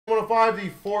105, the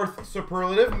 4th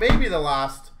Superlative, maybe the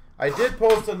last. I did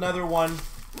post another one.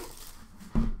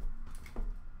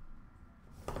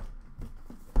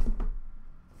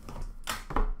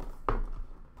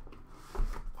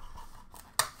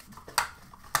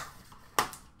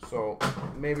 So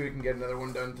maybe we can get another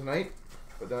one done tonight.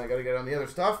 But then I got to get on the other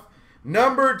stuff.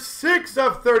 Numbered 6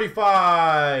 of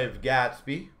 35,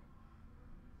 Gatsby.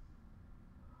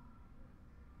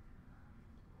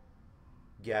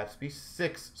 Gatsby,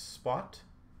 6th spot.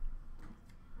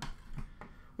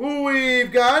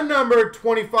 We've got number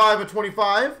 25 of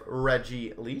 25,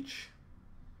 Reggie Leach.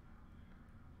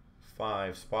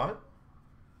 5 spot.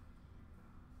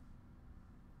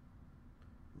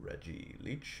 Reggie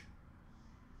Leach.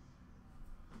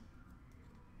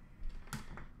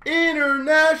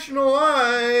 International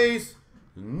Ice,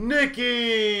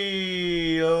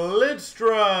 Nikki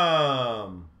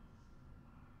Lidstrom.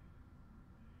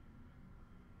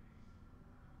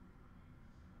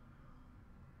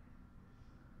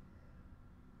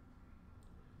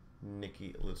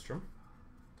 Nikki Lidstrom.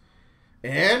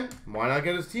 And why not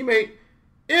get his teammate?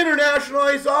 International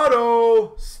Ice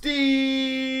Auto,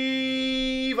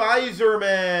 Steve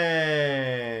Yzerman.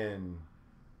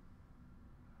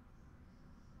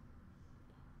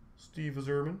 Steve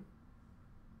Yzerman.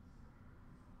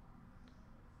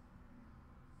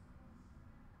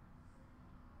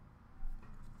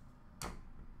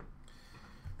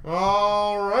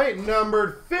 All right,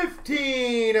 numbered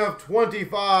 15 of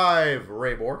 25,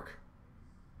 Ray Bork.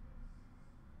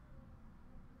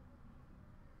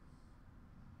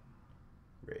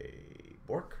 Ray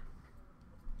Bork.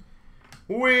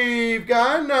 We've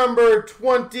got number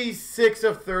 26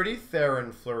 of 30,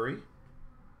 Theron Fleury.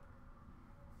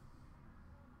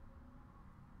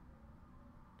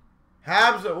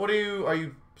 Habs, what are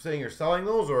you saying you're selling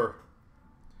those or?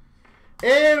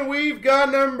 And we've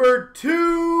got number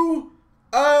 2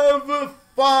 of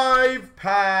 5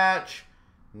 patch,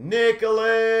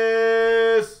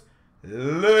 Nicholas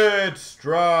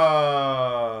Lidstrom.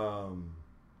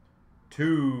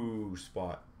 2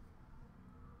 spot.